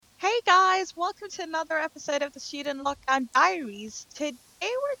guys, welcome to another episode of the Student Lockdown Diaries. Today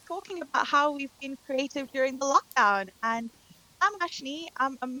we're talking about how we've been creative during the lockdown. And I'm Ashni,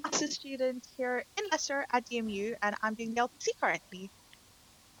 I'm a master's student here in Leicester at DMU, and I'm doing the LPC currently.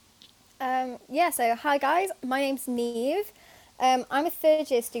 So hi guys, my name's Neve. I'm a third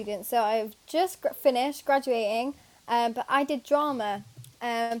year student, so I've just finished graduating, but I did drama.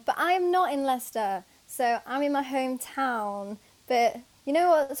 But I am not in Leicester, so I'm in my hometown. But you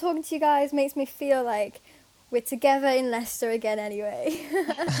know what, talking to you guys makes me feel like we're together in Leicester again anyway.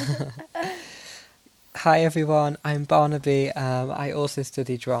 Hi everyone, I'm Barnaby. I also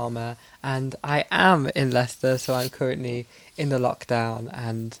study drama and I am in Leicester, so I'm currently in the lockdown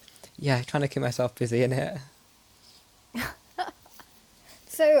and trying to keep myself busy in it.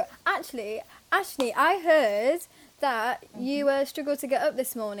 So actually, Ashni, I heard that you struggled to get up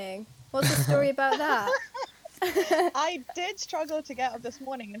this morning. What's the story about that? I did struggle to get up this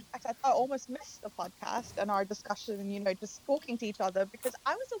morning. In fact, I almost missed the podcast and our discussion and, just talking to each other because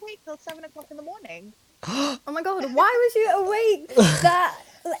I was awake till 7 o'clock in the morning. Oh my god, why was you awake that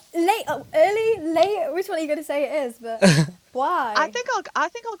late? Early? Late? Which one are you going to say it is? But why? I think I'll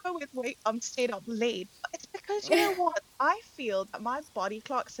go with stayed up late. But it's because you know what? I feel that my body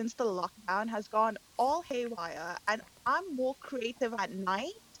clock since the lockdown has gone all haywire and I'm more creative at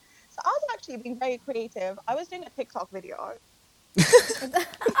night. So I was actually being very creative. I was doing a TikTok video.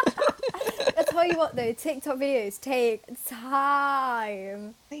 I tell you what though, TikTok videos take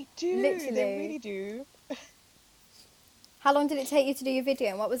time. They do. Literally. They really do. How long did it take you to do your video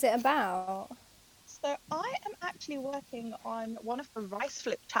and what was it about? So I am actually working on one of the rice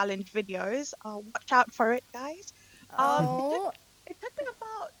flip challenge videos. Watch out for it, guys. It took me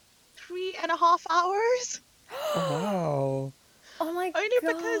about 3.5 hours. Wow. Oh my god. Only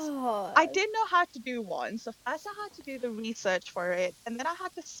because I didn't know how to do one. So first I had to do the research for it, and then I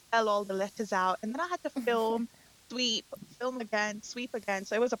had to spell all the letters out, and then I had to film, sweep, film again, sweep again.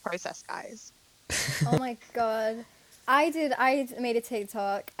 So it was a process, guys. Oh my god. I made a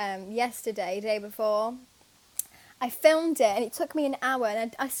TikTok yesterday, day before. I filmed it and it took me an hour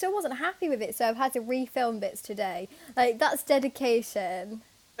and I still wasn't happy with it, so I've had to refilm bits today. Like, that's dedication.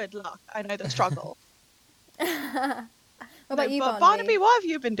 Good luck. I know the struggle. What about you, Barnaby, what have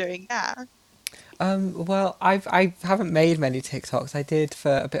you been doing? Yeah. Well, I haven't made many TikToks. I did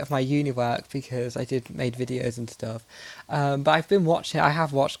for a bit of my uni work because I made videos and stuff. But I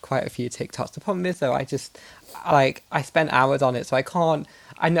have watched quite a few TikToks. The problem is though, I spent hours on it, so I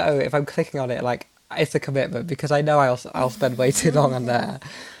know if I'm clicking on it, it's a commitment because I know I'll spend way too long on there.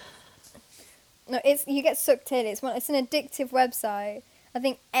 No, you get sucked in. It's an addictive website. I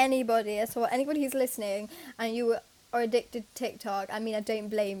think anybody who's listening and you are addicted to TikTok, I mean, I don't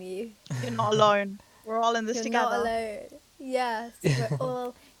blame you. You're not alone. We're all in this You're together. Not alone. Yes, we're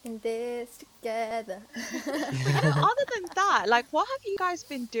all in this together. Other than that, what have you guys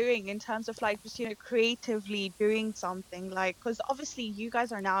been doing in terms of just creatively doing something? Because obviously you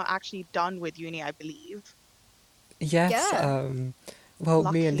guys are now actually done with uni, I believe. Yes. Yeah. Well,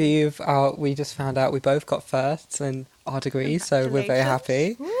 Lucky. me and Eve, we just found out we both got firsts in our degrees, so we're very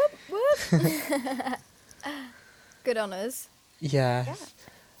happy. Whoop, whoop. Good on us. Yes.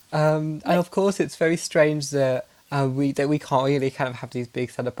 And of course, it's very strange that we can't really kind of have these big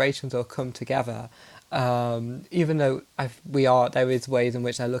celebrations or come together, even though there is ways in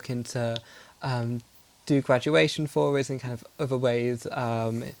which they're looking to do graduation for us and kind of other ways.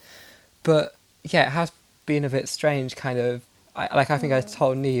 But yeah, it has been a bit strange, kind of. I think I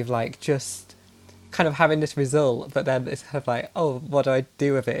told Neve, just kind of having this result, but then it's kind of like, oh, what do I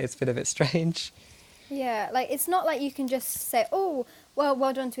do with it? It's been a bit strange. Yeah, it's not like you can just say, oh,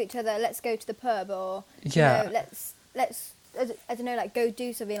 well done to each other, let's go to the pub, or let's I don't know, go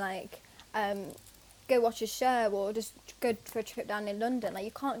do something go watch a show or just go for a trip down in London.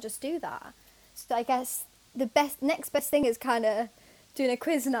 You can't just do that. So I guess the next best thing is kind of doing a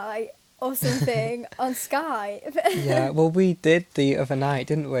quiz night or something on Skype. Yeah, well, we did the other night,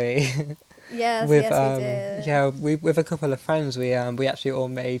 didn't we? Yes, we did. Yeah, with a couple of friends, we actually all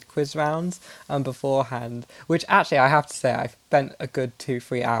made quiz rounds beforehand, which actually I have to say I spent a good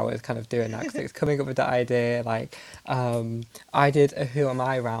 2-3 hours kind of doing that because it's coming up with the idea. I did a Who Am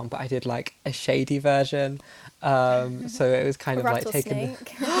I round, but I did a shady version, so it was kind of taking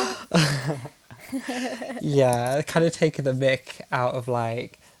kind of taking the mick out of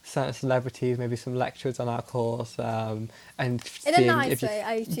certain celebrities, maybe some lecturers on our course, and in a nice way.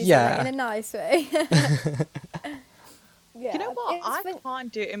 I choose in a nice way. You know what? I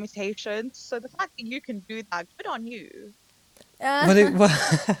can't do imitations, so the fact that you can do that, good on you. Well,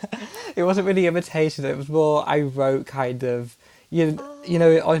 it wasn't really imitation. It was more I wrote kind of You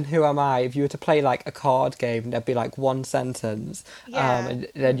know, on Who Am I, if you were to play like a card game, there'd be like one sentence, Yeah. and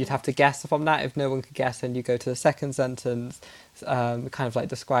then you'd have to guess from that. If no one could guess, then you go to the second sentence, kind of like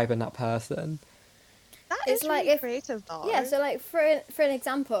describing that person. That It's is like really if creative, though. yeah, so like for an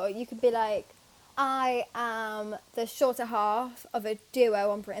example, you could be like, I am the shorter half of a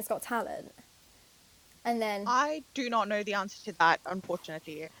duo on Britain's Got Talent, and then I do not know the answer to that,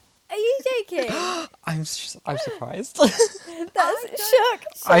 unfortunately. are you joking? I'm surprised. That's shook.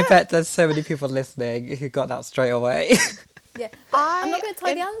 I bet there's so many people listening who got that straight away. Yeah, I'm not going to tell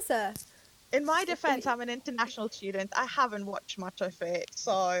you the answer. In my defense, I'm an international student. I haven't watched much of it,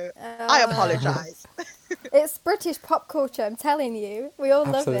 so I apologize. It's British pop culture, I'm telling you. We all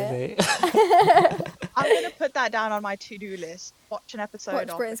love it. Absolutely. I'm going to put that down on my to-do list. Watch an episode Watch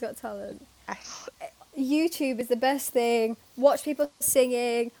of Britain's Got Talent. Yes. YouTube is the best thing. Watch people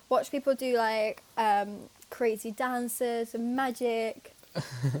singing. Watch people do like crazy dances and magic.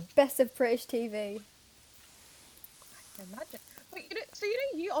 Best of British TV. Imagine. But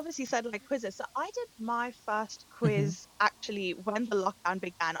you obviously said like quizzes. So I did my first quiz actually when the lockdown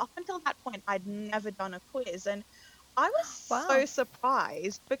began. Up until that point, I'd never done a quiz, and I was so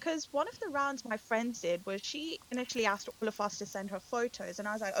surprised because one of the rounds my friends did was she initially asked all of us to send her photos, and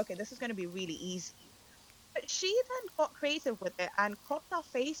I was like, okay, this is going to be really easy. But she then got creative with it and cropped our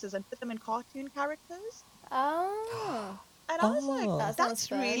faces and put them in cartoon characters. Oh. And I was like, That sounds that's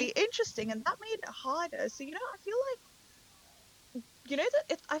fun. really interesting, and that made it harder. So I feel like.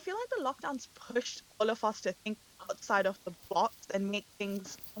 I feel like the lockdowns pushed all of us to think outside of the box and make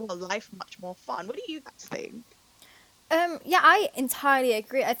life much more fun. What do you guys think? Yeah, I entirely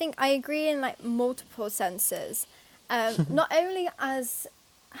agree. I think I agree in like multiple senses. Not only as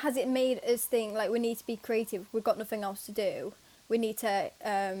has it made us think like we need to be creative, we've got nothing else to do, we need to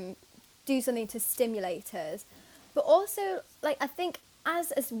do something to stimulate us, but also like I think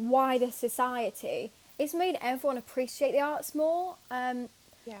as a wider society, it's made everyone appreciate the arts more.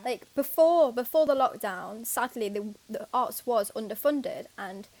 Like before the lockdown, sadly the arts was underfunded,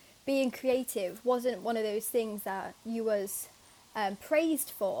 and being creative wasn't one of those things that you was praised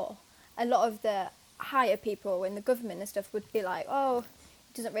for. A lot of the higher people in the government and stuff would be like, oh,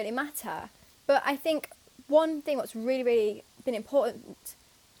 it doesn't really matter. But I think one thing that's really, really been important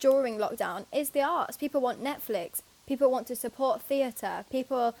during lockdown is the arts. People want Netflix. People want to support theatre.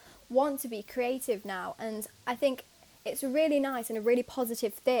 People want to be creative now. And I think it's really nice and a really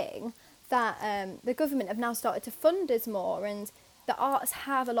positive thing that the government have now started to fund us more, and the arts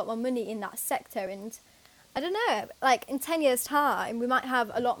have a lot more money in that sector. And I don't know, like in 10 years' time, we might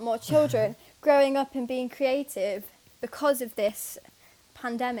have a lot more children growing up and being creative because of this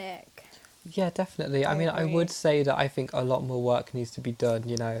pandemic. Yeah, definitely. I mean, I would say that I think a lot more work needs to be done,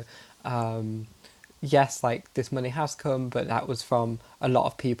 yes, like this money has come, but that was from a lot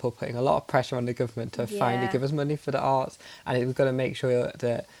of people putting a lot of pressure on the government to finally give us money for the arts, and it was going to make sure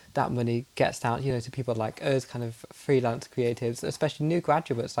that that money gets down, to people like us, kind of freelance creatives, especially new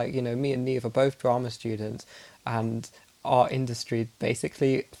graduates. Like, me and Neve are both drama students, and our industry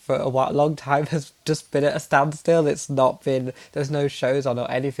basically for a long time has just been at a standstill. It's not been, there's no shows on or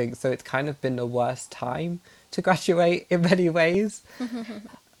anything, so it's kind of been the worst time to graduate in many ways.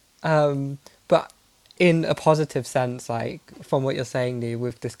 But in a positive sense, like from what you're saying, Lee,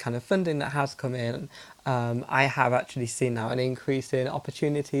 with this kind of funding that has come in, I have actually seen now an increase in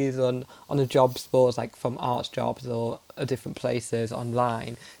opportunities on the jobs boards, like from arts jobs or different places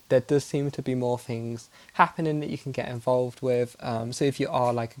online. There does seem to be more things happening that you can get involved with. So if you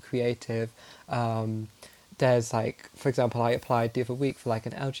are like a creative, there's like, for example, I applied the other week for like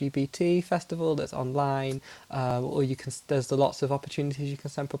an LGBT festival that's online, or there's lots of opportunities you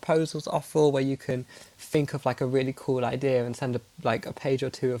can send proposals off for, where you can think of like a really cool idea and send a page or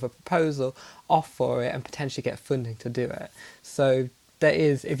two of a proposal off for it and potentially get funding to do it. So there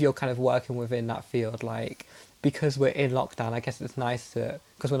is, if you're kind of working within that field, like, because we're in lockdown, I guess it's nice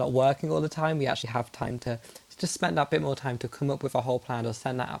because we're not working all the time, we actually have time to just spend that bit more time to come up with a whole plan or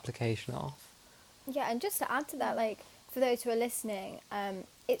send that application off. Yeah, and just to add to that, like, for those who are listening,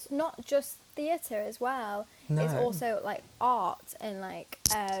 it's not just theatre as well. No. It's also, like, art and, like,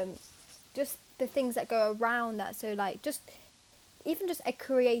 just the things that go around that. So, like, even just a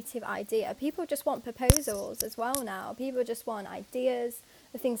creative idea. People just want proposals as well now. People just want ideas,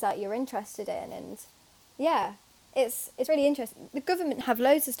 the things that you're interested in. And, yeah, it's really interesting. The government have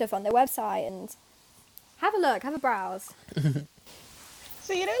loads of stuff on their website, and have a look, have a browse.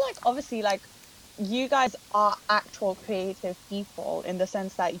 So, like, obviously, like, you guys are actual creative people in the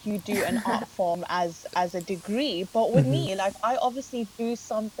sense that you do an art form as a degree, but with me, like, I obviously do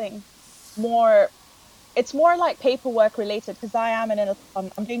something more it's more like paperwork related because I am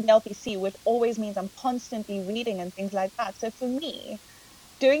I'm doing the LPC, which always means I'm constantly reading and things like that. So for me,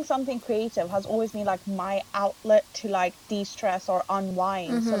 doing something creative has always been like my outlet to like de-stress or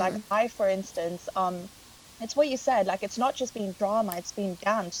unwind. So like I, for instance, it's what you said, like it's not just been drama, it's been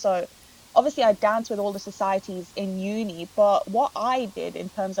dance. So obviously I dance with all the societies in uni, but what I did in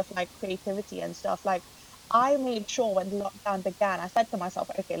terms of like creativity and stuff, like I made sure when lockdown began, I said to myself,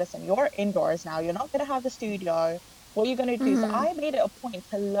 okay, listen, you're indoors now, you're not going to have the studio. What are you going to do? So I made it a point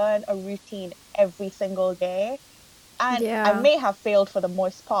to learn a routine every single day. And I Yeah. may have failed for the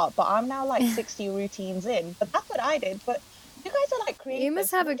most part, but I'm now like 60 routines in. But that's what I did. But you guys are like You creative. must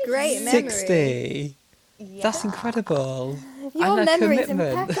So have what a did great you memory. 60. That's Yeah. incredible. Your And a memory's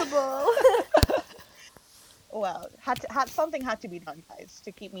commitment. impeccable. Well, had something had to be done, guys,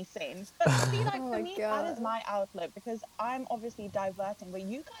 to keep me sane. But see, like Oh for my me, that is god. my outlet because I'm obviously diverting, but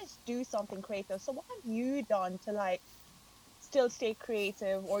you guys do something creative. So what have you done to like still stay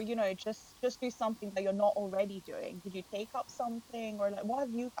creative or just do something that you're not already doing? Did you take up something or like what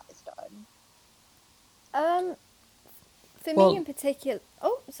have you guys done? Um, for me Well, in particular.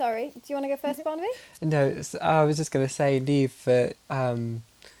 Oh, sorry. Do you want to go first, Barnaby? no, I was just going to say, Neve, that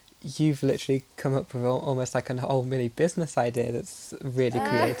you've literally come up with almost like an whole mini business idea that's really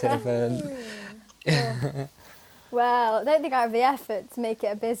creative and Oh, well, I don't think I have the effort to make it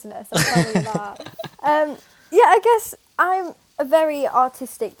a business, I'll tell you that. Yeah, I guess I'm a very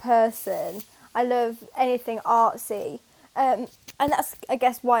artistic person. I love anything artsy. And that's, I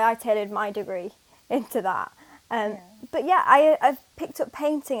guess, why I tailored my degree into that. Um, Yeah. but yeah, I've picked up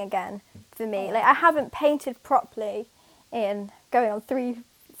painting again for me. Like, I Oh. haven't painted properly in going on 3,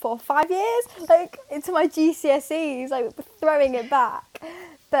 4, 5 years, like into my GCSEs, like throwing it back.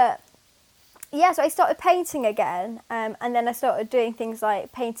 But yeah, so I started painting again, and then I started doing things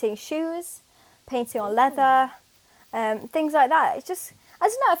like painting shoes, painting on leather, things like that. It's just, I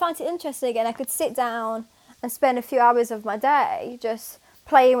don't know, I find it interesting again. I could sit down and spend a few hours of my day just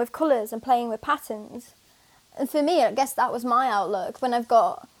playing with colours and playing with patterns. And for me, I guess that was my outlook when I've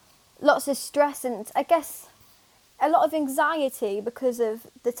got lots of stress and I guess a lot of anxiety because of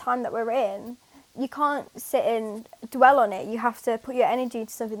the time that we're in. You can't sit and dwell on it. You have to put your energy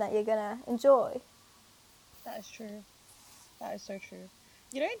into something that you're going to enjoy. That is true. That is so true.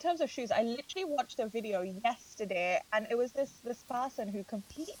 In terms of shoes, I literally watched a video yesterday, and it was this person who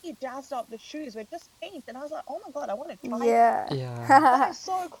completely jazzed up the shoes with just paint, and I was like, oh my god, I want to try that. Yeah. yeah. That is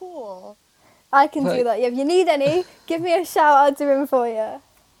so cool. I can do But that. Yeah, if you need any, give me a shout. I'll do them for you.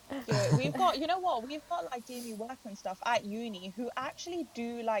 Do it. We've got, you know what? We've got like DME work and stuff at uni who actually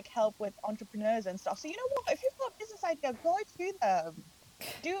do like help with entrepreneurs and stuff. So you know what? If you've got a business idea, go to them.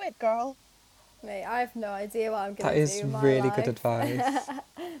 Do it, girl. Mate, I have no idea what I'm that going to do is in my really good life. advice.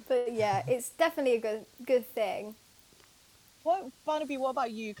 But yeah, it's definitely a good thing. What, Barnaby, what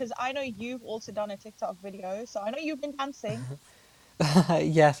about you? Because I know you've also done a TikTok video, so I know you've been dancing.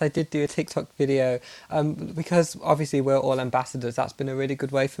 Yes, I did do a TikTok video because obviously we're all ambassadors. That's been a really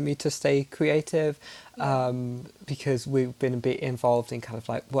good way for me to stay creative Yeah. because we've been a bit involved in kind of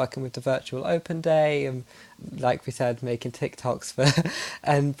like working with the virtual open day and, like we said, making TikToks for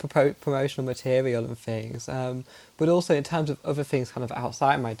and promotional material and things. But also in terms of other things kind of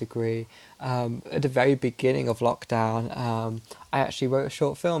outside my degree, at the very beginning of lockdown, I actually wrote a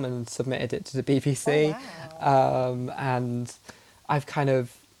short film and submitted it to the Oh, BBC. wow. And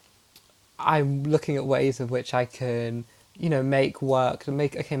I'm looking at ways in which I can, make work and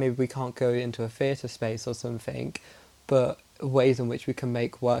make, okay, maybe we can't go into a theatre space or something, but ways in which we can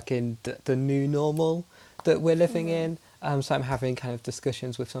make work in the new normal that we're living in. So I'm having kind of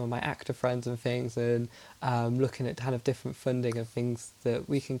discussions with some of my actor friends and things and looking at kind of different funding and things that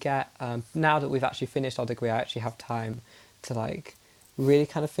we can get. Now that we've actually finished our degree, I actually have time to like really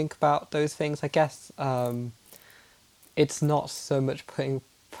kind of think about those things. I guess it's not so much putting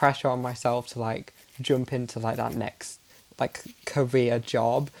pressure on myself to like jump into like that next like career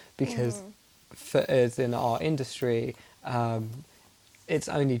job because for us in our industry it's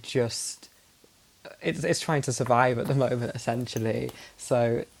only just it's trying to survive at the moment essentially,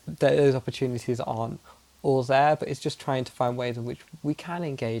 so those opportunities aren't all there, but it's just trying to find ways in which we can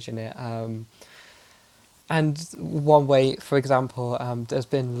engage in it. And one way, for example, there's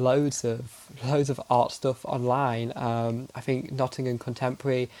been loads of art stuff online. I think Nottingham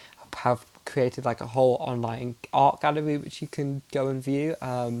Contemporary have created like a whole online art gallery which you can go and view.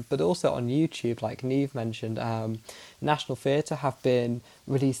 But also on YouTube, like Neve mentioned, National Theatre have been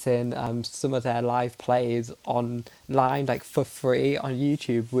releasing some of their live plays online, like for free on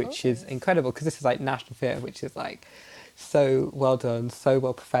YouTube, which is incredible because this is like National Theatre, which is like so well done, so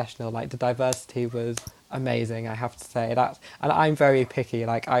well professional. Like the diversity was amazing. I have to say that, and I'm very picky.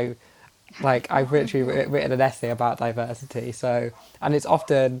 I've literally written an essay about diversity. So, and it's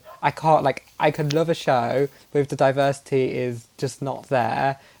often I can't like I can love a show, but if the diversity is just not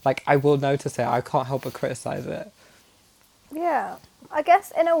there, like I will notice it. I can't help but criticize it. Yeah, I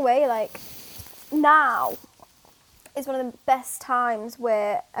guess in a way, like now is one of the best times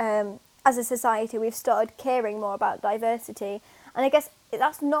where, as a society, we've started caring more about diversity. And I guess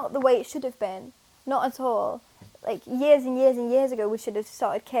that's not the way it should have been, not at all. Like years and years and years ago, we should have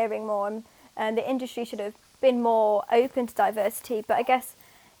started caring more, and the industry should have been more open to diversity. But I guess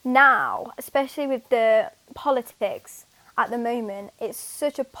now, especially with the politics at the moment, it's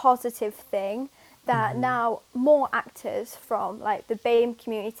such a positive thing that now more actors from like the BAME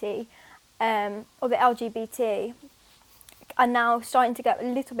community or the LGBT are now starting to get a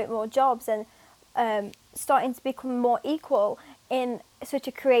little bit more jobs and starting to become more equal in such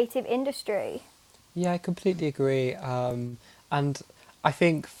a creative industry. Yeah, I completely agree. And I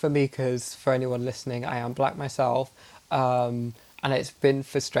think for me, because for anyone listening, I am black myself, and it's been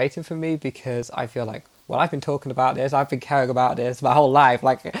frustrating for me because I feel like, well, I've been talking about this, I've been caring about this my whole life.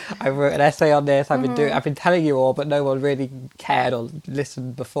 Like, I wrote an essay on this, I've been telling you all, but no one really cared or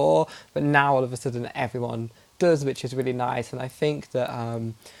listened before. But now all of a sudden, everyone does, which is really nice. And I think that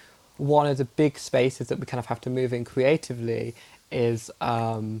one of the big spaces that we kind of have to move in creatively is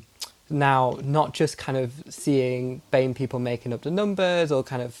now not just kind of seeing BAME people making up the numbers or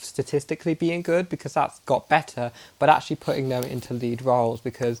kind of statistically being good, because that's got better, but actually putting them into lead roles,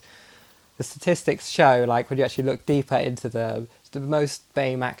 because the statistics show, like when you actually look deeper into them, the most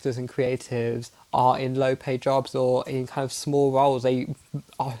BAME actors and creatives are in low paid jobs or in kind of small roles. They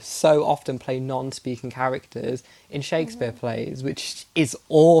are so often play non-speaking characters in Shakespeare plays, which is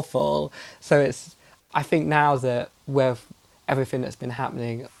awful. So I think now that with everything that's been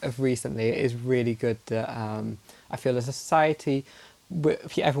happening of recently, it is really good that I feel as a society,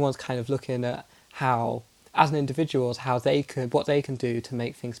 everyone's kind of looking at how, as an individuals, what they can do to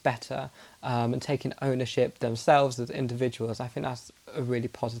make things better, and taking ownership themselves as individuals. I think that's a really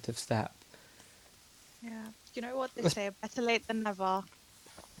positive step. Yeah, you know what they say, better late than never.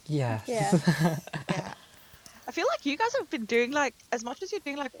 Yes. Yeah. Yeah. I feel like you guys have been doing, like, as much as you're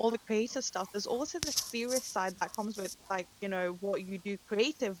doing like all the creative stuff, there's also the serious side that comes with, like, you know, what you do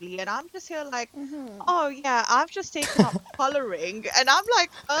creatively. And I'm just here like, oh yeah, I've just taken up coloring, and I'm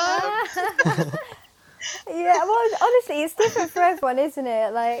like, Yeah, well, honestly, it's different for everyone, isn't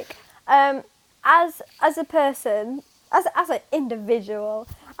it? Like, as a person, as an individual,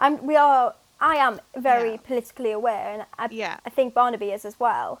 I am very politically aware, and I think Barnaby is as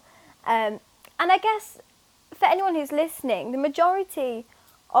well. And I guess for anyone who's listening, the majority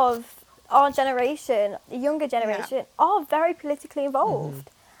of our generation, the younger generation, are very politically involved,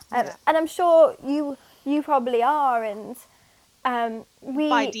 and I'm sure you probably are, and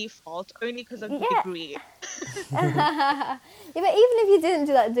by default, only because of the degree. Yeah, but even if you didn't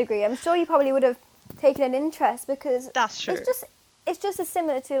do that degree, I'm sure you probably would have taken an interest, because that's true. It's just as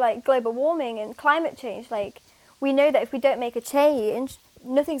similar to like global warming and climate change. Like, we know that if we don't make a change,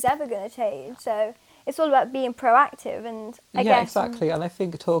 nothing's ever going to change. So it's all about being proactive, and I guess... exactly. And I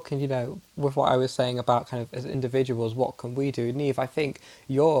think talking, you know, with what I was saying about kind of as individuals, what can we do? Neve, I think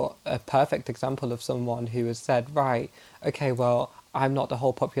you're a perfect example of someone who has said, right, okay, well, I'm not the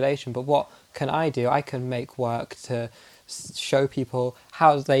whole population, but what can I do? I can make work to show people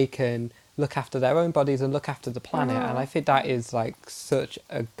how they can look after their own bodies and look after the planet. And I think that is like such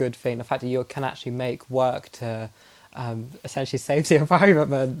a good thing, the fact that you can actually make work to essentially save the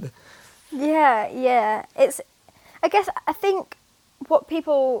environment. Yeah. I think what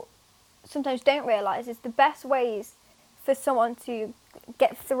people sometimes don't realise is the best ways for someone to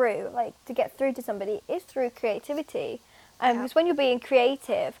get through to somebody is through creativity. Because when you're being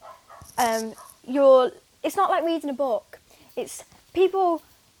creative, it's not like reading a book. It's people,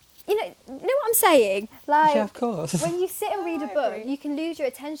 you know what I'm saying? Like, yeah, of course. when you sit and read a book, you can lose your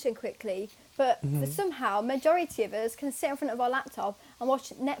attention quickly. But for somehow, majority of us can sit in front of our laptop and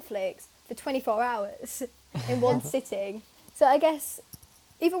watch Netflix for 24 hours in one sitting. So I guess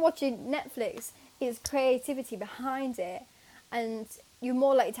even watching Netflix is creativity behind it, and you're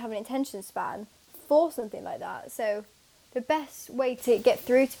more likely to have an attention span for something like that. So the best way to get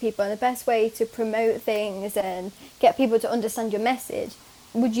through to people and the best way to promote things and get people to understand your message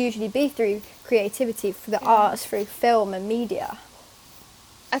would usually be through creativity, for the arts, through film and media.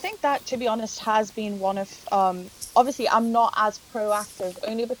 I think that, to be honest, has been one of, obviously I'm not as proactive,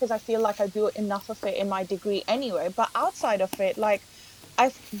 only because I feel like I do enough of it in my degree anyway, but outside of it, like,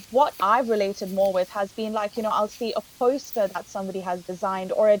 what I've related more with has been like, I'll see a poster that somebody has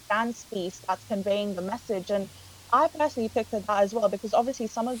designed or a dance piece that's conveying the message. And I personally picked at that as well, because obviously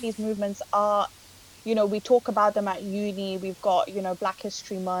some of these movements are, we talk about them at uni. We've got, Black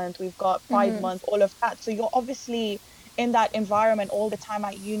History Month, we've got Pride Month, all of that. So you're obviously in that environment all the time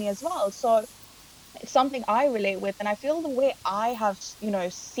at uni as well. So it's something I relate with. And I feel the way I have,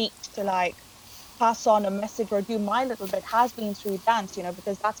 seeked to like pass on a message or do my little bit has been through dance,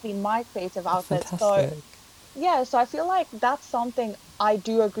 because that's been my creative outlet. So Fantastic. yeah, so I feel like that's something I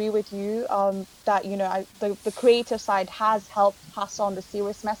do agree with you, that, the creative side has helped pass on the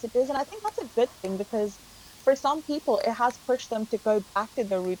serious messages. And I think that's a good thing, because for some people, it has pushed them to go back to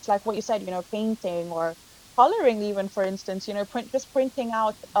their roots, like what you said, painting or coloring, even, for instance, just printing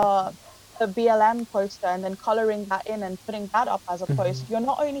out the BLM poster and then coloring that in and putting that up as a post. You're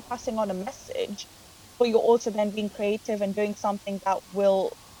not only passing on a message, but you're also then being creative and doing something that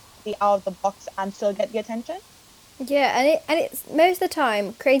will be out of the box and still get the attention. Yeah, and it's most of the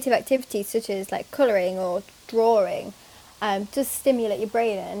time creative activities such as like colouring or drawing does stimulate your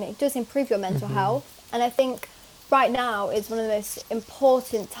brain and it does improve your mental health. And I think right now is one of the most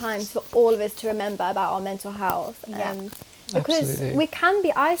important times for all of us to remember about our mental health. Yeah. Because Absolutely. we can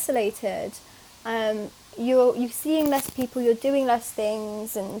be isolated. You're seeing less people, you're doing less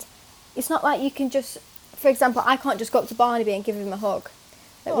things, and it's not like you can just, for example, I can't just go up to Barnaby and give him a hug.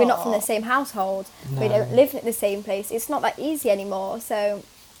 Like, we're not from the Aw. same household. We No. don't live in the same place. It's not that easy anymore. So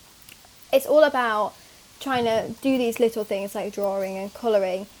it's all about trying to do these little things like drawing and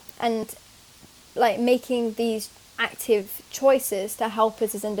colouring and like making these active choices to help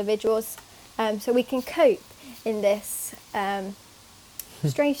us as individuals, so we can cope in this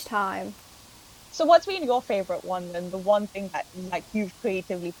strange time. So what's been your favorite one then? The one thing that like you've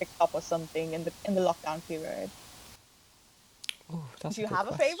creatively picked up or something in the lockdown period? Oh, that's Do a you good have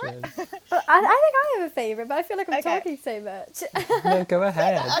a favorite? question. But I think I have a favourite, but I feel like I'm Okay. talking so much. No, go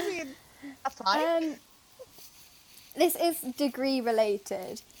ahead. I mean, that's fine. This is degree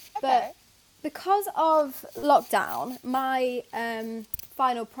related, Okay. but because of lockdown, my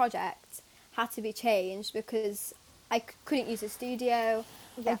final project had to be changed because I couldn't use the studio.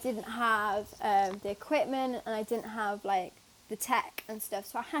 I Yeah. didn't have the equipment, and I didn't have like the tech and stuff.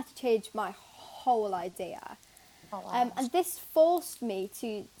 So I had to change my whole idea. Oh wow. And this forced me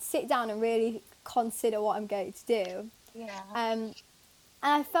to sit down and really consider what I'm going to do. Yeah. And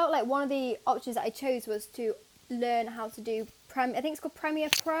I felt like one of the options that I chose was to learn how to do I think it's called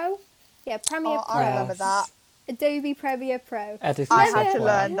Premiere Pro. Yeah, Premiere Oh, Pro. I remember that. Adobe Premiere Pro. Editing I had to software.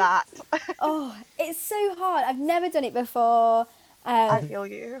 learn that. Oh, it's so hard. I've never done it before. I feel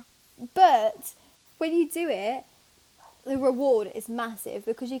you. But when you do it, the reward is massive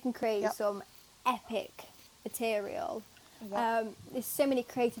because you can create Yep. some epic material. Yep. There's so many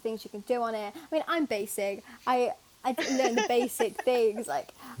creative things you can do on it. I mean, I'm basic. I didn't learn the basic things.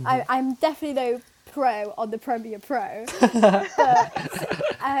 Like, I'm definitely no pro on the Premiere Pro.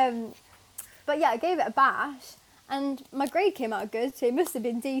 But yeah, I gave it a bash, and my grade came out good, so it must have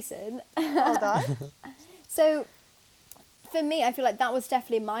been decent. Well done. So for me, I feel like that was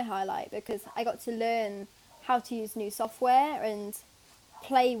definitely my highlight because I got to learn how to use new software and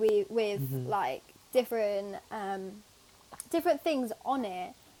play with like different things on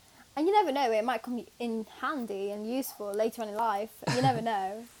it. And you never know, it might come in handy and useful later on in life. You never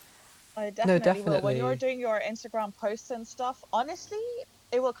know. I definitely will. When definitely. you're doing your Instagram posts and stuff, honestly,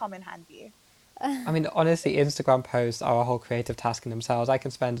 it will come in handy. I mean, honestly, Instagram posts are a whole creative task in themselves. I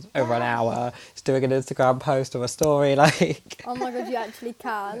can spend over an hour just doing an Instagram post or a story. Like, Oh my god, you actually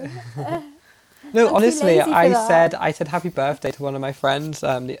can. no, I'm too honestly, lazy for I said happy birthday to one of my friends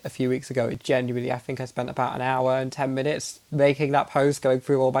a few weeks ago. It genuinely, I think I spent about an hour and 10 minutes making that post, going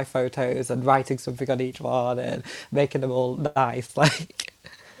through all my photos and writing something on each one and making them all nice. Like,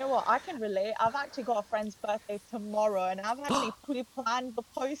 You know what? I can relate. I've actually got a friend's birthday tomorrow, and I've actually pre-planned the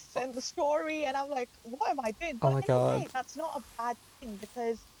posts and the story, and I'm like, what am I doing? oh But my in a way, god. that's not a bad thing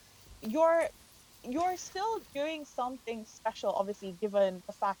because you're you're still doing something special, obviously, given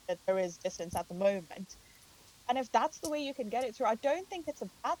the fact that there is distance at the moment. And if that's the way you can get it through, I don't think it's a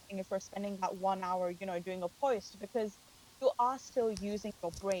bad thing if we're spending that 1 hour, doing a post because you are still using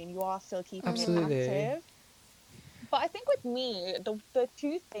your brain, you are still keeping it Absolutely. active. But I think with me, the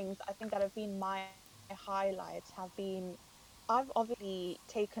two things I think that have been my highlights have been I've obviously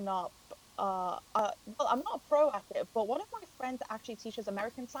taken up well, I'm not a pro at it, but one of my friends actually teaches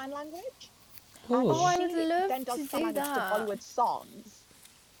American Sign Language, and Oh, Oh, I would she love then to does sign do language to that. Bollywood songs.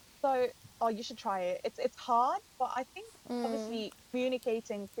 So, oh, you should try it. It's hard, but I think Mm. obviously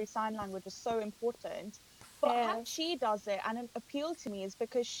communicating through sign language is so important. But how she does it, and it appealed to me, is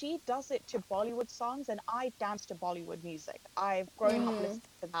because she does it to Bollywood songs, and I dance to Bollywood music. I've grown up listening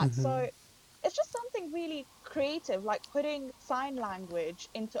to that. So it's just something really creative, like putting sign language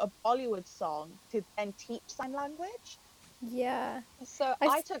into a Bollywood song to then teach sign language. Yeah. So I've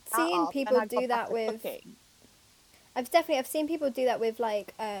I took that seen up people and I do got back that to with cooking. I've seen people do that with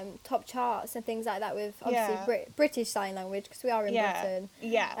like top charts and things like that with obviously British Sign Language because we are in Britain.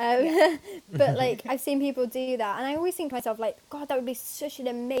 But like I've seen people do that, and I always think to myself like, God, that would be such an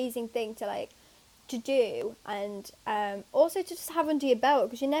amazing thing to like to do, and also to just have under your belt,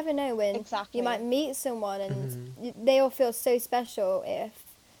 because you never know when you might meet someone and they all feel so special if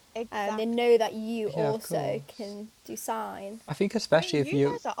they know that you also can do sign. I think especially if you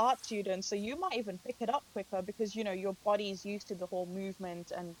guys are art students, so you might even pick it up quicker because you know your body's used to the whole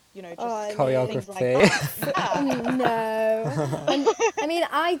movement and you know just things like that. No, I mean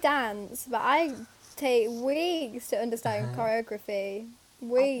I dance, but I take weeks to understand choreography.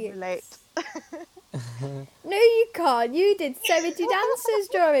 Weeks. No, you can't. You did 70 dances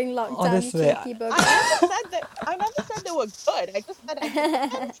during lockdown. Honestly, you cheeky bugger. I never said they were good. I just said I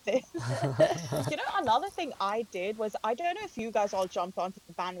did dances. You know, another thing I did was, I don't know if you guys all jumped onto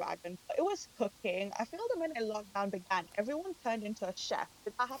the bandwagon, but it was cooking. I feel the minute lockdown began, everyone turned into a chef.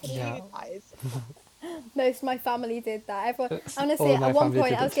 Did that happen to you guys? Most of my family did that. Everyone, honestly, at one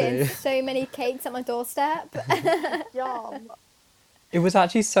point I was getting so many cakes at my doorstep. Yum. It was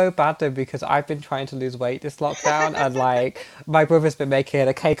actually so bad though, because I've been trying to lose weight this lockdown, and like my brother's been making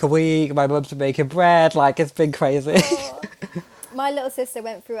a cake a week, my mum's been making bread, like it's been crazy. My little sister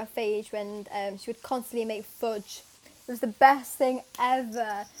went through a phase when she would constantly make fudge. It was the best thing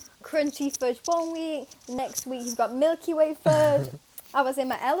ever. Crunchy fudge one week, next week you've got Milky Way fudge. I was in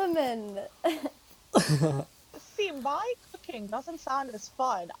my element. See, my cooking doesn't sound as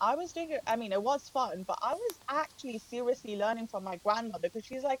fun. I was doing it, I mean, it was fun, but I was actually seriously learning from my grandmother, because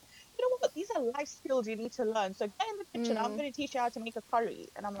she's like, you know what, these are life skills you need to learn. So get in the kitchen, I'm going to teach you how to make a curry.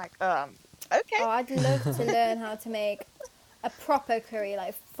 And I'm like, okay. Oh, I'd love to learn how to make a proper curry,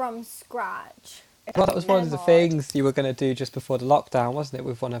 like from scratch. Well, that was one of the things you were going to do just before the lockdown, wasn't it?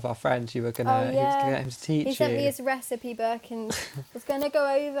 With one of our friends, you were going to get him to teach you. He sent me his recipe book and was going to go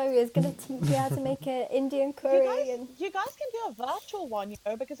over. He was going to teach me how to make an Indian curry. You guys can do a virtual one, you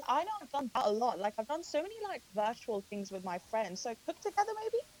know, because I know I've done that a lot. Like, I've done so many like virtual things with my friends. So cook together,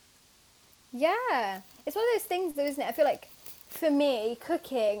 maybe. Yeah, it's one of those things, though, isn't it? I feel like for me,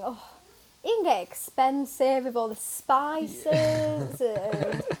 cooking, it can get expensive with all the spices.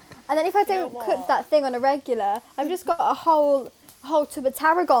 And then if I don't cook that thing on a regular, I've just got a whole tub of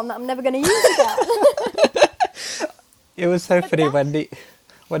tarragon that I'm never going to use again. It was so funny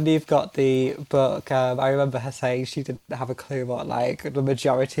when Neve got the book. I remember her saying she didn't have a clue what like the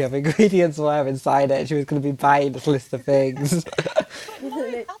majority of ingredients were inside it. She was going to be buying this list of things. But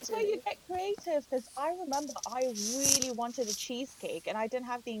no, that's where you get creative, because I remember I really wanted a cheesecake and I didn't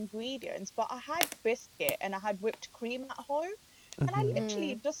have the ingredients, but I had biscuit and I had whipped cream at home, and I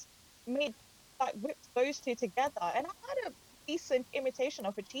literally just whipped those two together, and I had a decent imitation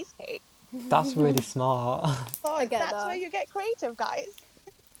of a cheesecake. That's really smart. So that's where you get creative, guys.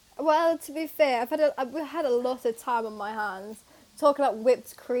 Well, to be fair, I've had a lot of time on my hands talking about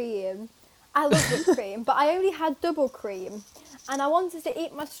whipped cream. I love whipped cream, but I only had double cream, and I wanted to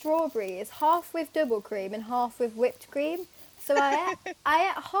eat my strawberries half with double cream and half with whipped cream. So I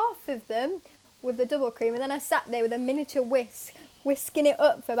ate half of them with the double cream, and then I sat there with a miniature whisk, whisking it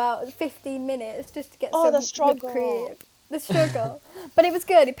up for about 15 minutes just to get some whipped cream. The struggle. But it was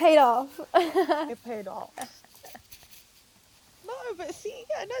good. It paid off. It paid off. No, but see,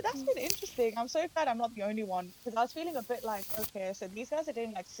 that's been interesting. I'm so glad I'm not the only one, because I was feeling a bit like, okay, so these guys are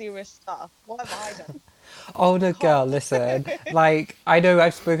doing like serious stuff. What have I done? Oh no, girl, listen. Like, I know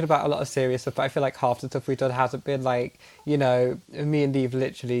I've spoken about a lot of serious stuff, but I feel like half the stuff we've done hasn't been like, you know, me and Neve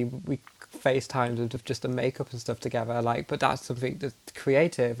literally, we FaceTimed and just done makeup and stuff together. Like, but that's something that's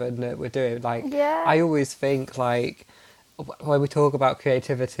creative and that we're doing. Like, I always think like, when we talk about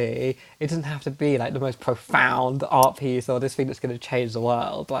creativity, it doesn't have to be like the most profound art piece or this thing that's going to change the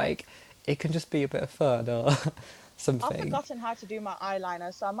world. Like, it can just be a bit of fun or something. I've forgotten how to do my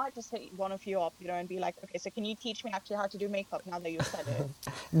eyeliner, so I might just hit one of you up, you know, and be like, okay, so can you teach me actually how to do makeup now that you've said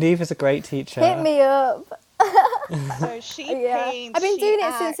it? Neve is a great teacher. Hit me up. So she paints. I've been doing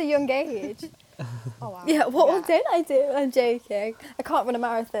it since a young age. Oh, wow. Yeah, what all did I do? I'm joking. I can't run a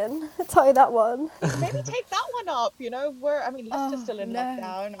marathon. I'll tell you that one. Maybe take that one up, you know, Leicester's still in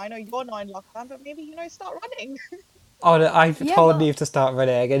lockdown. I know you're not in lockdown, but maybe, you know, start running. Oh, no, I've told Neve to start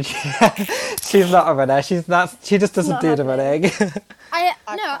running, and she's not a runner. She just doesn't do the running.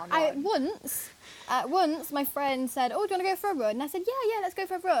 I once once my friend said, "Oh, do you want to go for a run?" And I said, "Yeah, let's go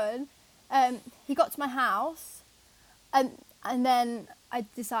for a run." He got to my house, and then I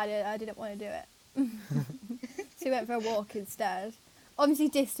decided I didn't want to do it. So we went for a walk instead. Obviously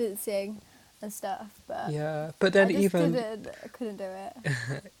distancing and stuff, but yeah, but then I couldn't do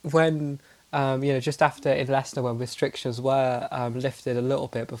it. when just after in Leicester when restrictions were lifted a little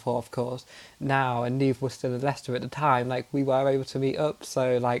bit before, of course, now, and Neve was still in Leicester at the time, like we were able to meet up,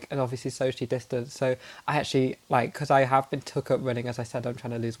 so like, and obviously socially distanced. So I actually, like, because I have been took up running, as I said, I'm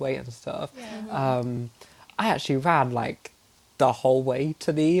trying to lose weight and stuff. Yeah. I actually ran like the whole way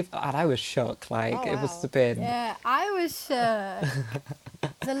to Neve, and I was shook. Like, Oh, it wow. must have been. Yeah, I was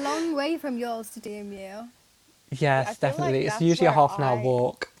shook. It's a long way from yours to DMU. Yes, I feel like definitely. It's that's usually a where half an hour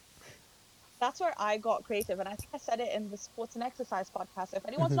walk. That's where I got creative, and I think I said it in the sports and exercise podcast. So if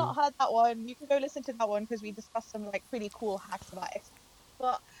anyone's Mhm. not heard that one, you can go listen to that one because we discussed some like pretty cool hacks about exercise.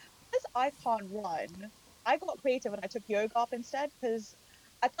 But because I can't run, I got creative and I took yoga up instead because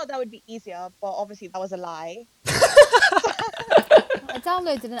I thought that would be easier, but obviously that was a lie. I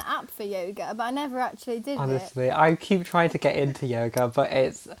downloaded an app for yoga, but I never actually did it. Honestly, I keep trying to get into yoga, but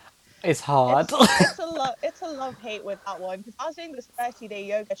it's hard. It's a love hate with that one because I was doing this 30-day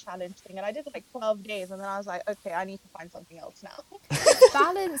yoga challenge thing and I did like 12 days and then I was like, okay, I need to find something else now.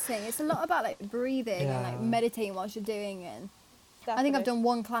 Balancing. It's a lot about like breathing and like Yeah. meditating whilst you're doing it. I think I've done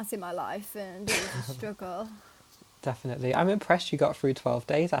one class in my life and it was a struggle. Definitely. I'm impressed you got through 12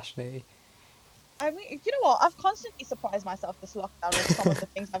 days, Ashley. I mean, you know what? I've constantly surprised myself this lockdown with some of the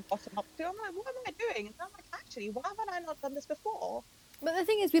things I've gotten up to. I'm like, what am I doing? And I'm like, actually, why haven't I not done this before? But the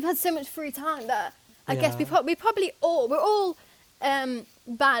thing is, we've had so much free time that I guess Yeah. we're all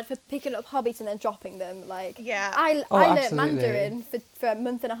bad for picking up hobbies and then dropping them. Like, Yeah. I Oh, learnt absolutely. Mandarin for a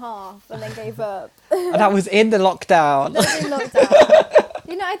month and a half and then gave up. And that was in the lockdown. That was in lockdown.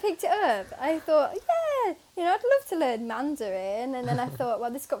 I picked it up. I thought, yeah, I'd love to learn Mandarin. And then I thought, well,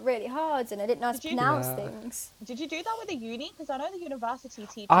 this got really hard and I didn't know how to Did you- pronounce Yeah. things. Did you do that with the uni? Because I know the university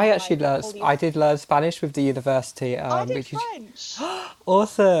teaches. I actually like, learned. all these- I did learn Spanish with the university. I did which is French.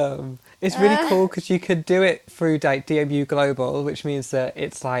 awesome. It's really cool because you could do it through like DMU Global, which means that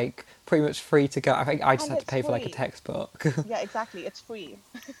it's like pretty much free to go. I think I just And had to it's pay for like a free. textbook. Yeah, exactly. It's free.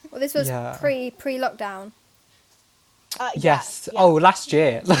 Well, this was Yeah. pre-lockdown. Yes. Yeah. Oh, last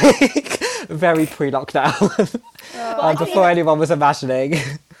year, like very pre-lockdown, I before mean- anyone was imagining.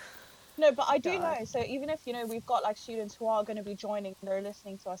 No, but I do God. know. So even if we've got like students who are going to be joining, and they're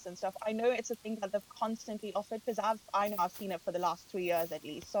listening to us and stuff. I know it's a thing that they've constantly offered because I know I've seen it for the last 3 years at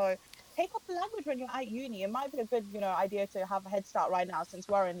least. So take up the language when you're at uni. It might be a good idea to have a head start right now since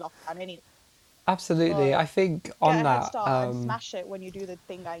we're in lockdown anyway. Absolutely. Well, I think Get on a head that, start and smash it when you do the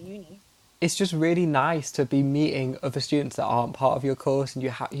thing at uni. it's just really nice to be meeting other students that aren't part of your course, and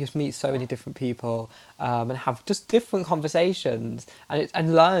you just meet so many different people, and have just different conversations,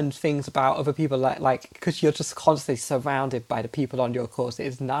 and learn things about other people, like because you're just constantly surrounded by the people on your course. It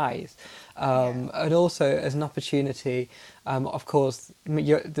is nice, and also as an opportunity, of course,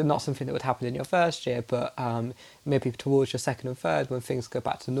 not something that would happen in your first year, but maybe towards your second and third when things go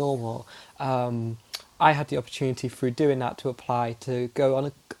back to normal. I had the opportunity through doing that to apply to go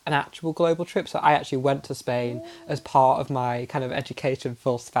on an actual global trip. So I actually went to Spain as part of my kind of education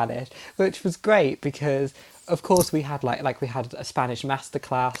for Spanish, which was great because, of course, we had like we had a Spanish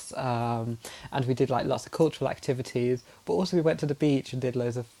masterclass, and we did like lots of cultural activities. But also we went to the beach and did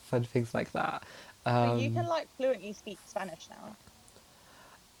loads of fun things like that. So you can like fluently speak Spanish now.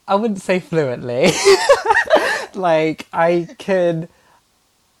 I wouldn't say fluently. Like I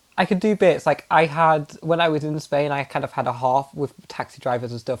could do bits. Like when I was in Spain, I kind of had a half with taxi drivers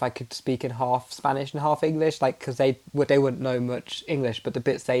and stuff. I could speak in half Spanish and half English, like because they wouldn't know much English, but the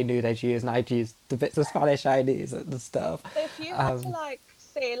bits they knew they'd use, and I'd use the bits of Spanish I knew and stuff. So if you had to like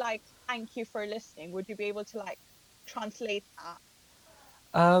say like thank you for listening, would you be able to like translate that?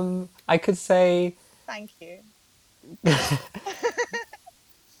 I could say Thank you.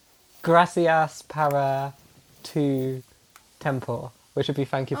 gracias para tu tempo, which would be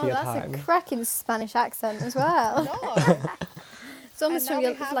thank you for Oh, your that's time. a cracking Spanish accent as well. No. It's almost And from now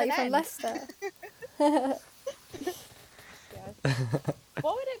your, we have like an you're from end. Leicester. Yes.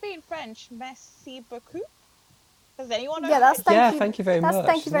 What would it be in French? Merci beaucoup. Does anyone know? Yeah, that's French? Thank you very that's much,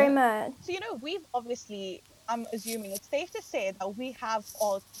 Thank you isn't very it? much. So we've obviously. I'm assuming it's safe to say that we have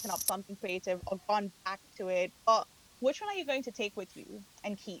all taken up something creative or gone back to it. But which one are you going to take with you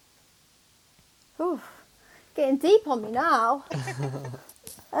and keep? Ooh, getting deep on me now.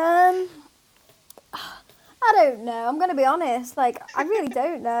 I don't know. I'm going to be honest. Like, I really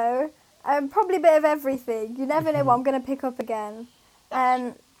don't know. Probably a bit of everything. You never know what I'm going to pick up again.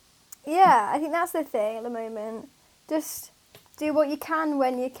 Yeah, I think that's the thing at the moment. Just do what you can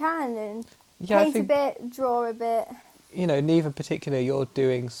when you can, and Yeah, I paint a think, bit, draw a bit. you know, Neve in particular, you're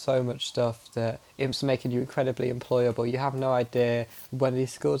doing so much stuff that it's making you incredibly employable. You have no idea when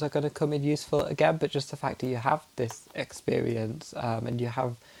these skills are going to come in useful again, but just the fact that you have this experience and you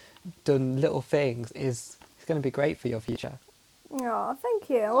have done little things is going to be great for your future. Oh, thank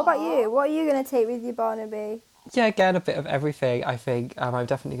you. What about Aw. you? What are you going to take with you, Barnaby? Yeah, again, a bit of everything. I think I'm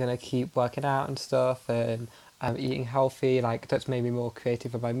definitely going to keep working out and stuff and eating healthy. Like, that's made me more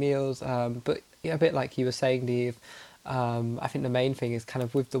creative with my meals. But yeah, a bit like you were saying, Neve, I think the main thing is kind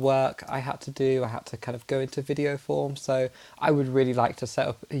of with the work I had to do, I had to kind of go into video form. So I would really like to set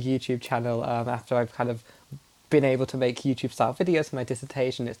up a YouTube channel after I've kind of been able to make YouTube style videos for my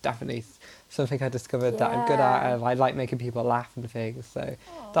dissertation. It's definitely something I discovered that I'm good at, Yeah. and I like making people laugh and things. So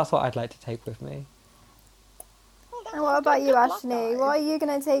Aw. that's what I'd like to take with me. Well, that And what sounds about good. you, Good luck, Ashley? guys. What are you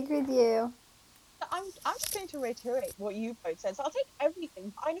going to take with you? I'm just going to reiterate what you both said. So I'll take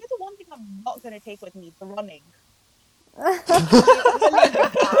everything. But I know the one thing I'm not going to take with me is the running.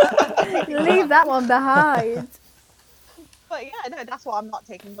 Leave that one behind. But yeah, no, that's why I'm not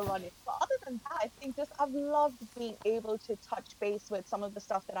taking the running. But other than that, I think just I've loved being able to touch base with some of the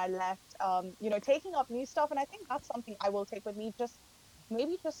stuff that I left. You know, taking up new stuff, and I think that's something I will take with me. Just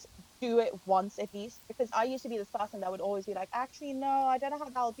maybe just do it once at least, because I used to be this person that would always be like, actually, no, I don't know how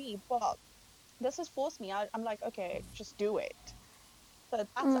that'll be, but this has forced me. I'm like, okay, just do it. So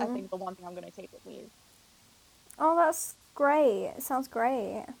that's I think the one thing I'm gonna take with me. Oh, that's great. It sounds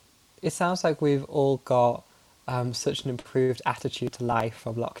great. It sounds like we've all got such an improved attitude to life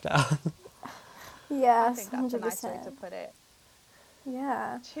from lockdown. I Yes, think that's a nice way to 100%. put it.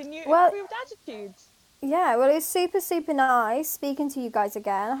 Yeah. To new Well, improved attitudes. yeah, well, it's super, super nice speaking to you guys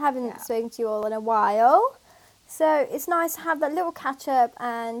again. I haven't Yeah. spoken to you all in a while. So it's nice to have that little catch up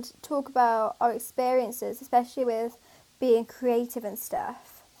and talk about our experiences, especially with being creative and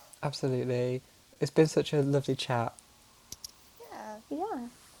stuff. Absolutely. It's been such a lovely chat. Yeah. Yeah.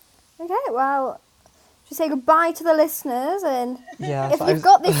 Okay, well, should we say goodbye to the listeners? And Yeah, if so you've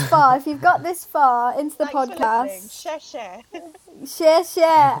got this far, into the Thanks for listening. podcast, Share.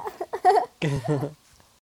 share.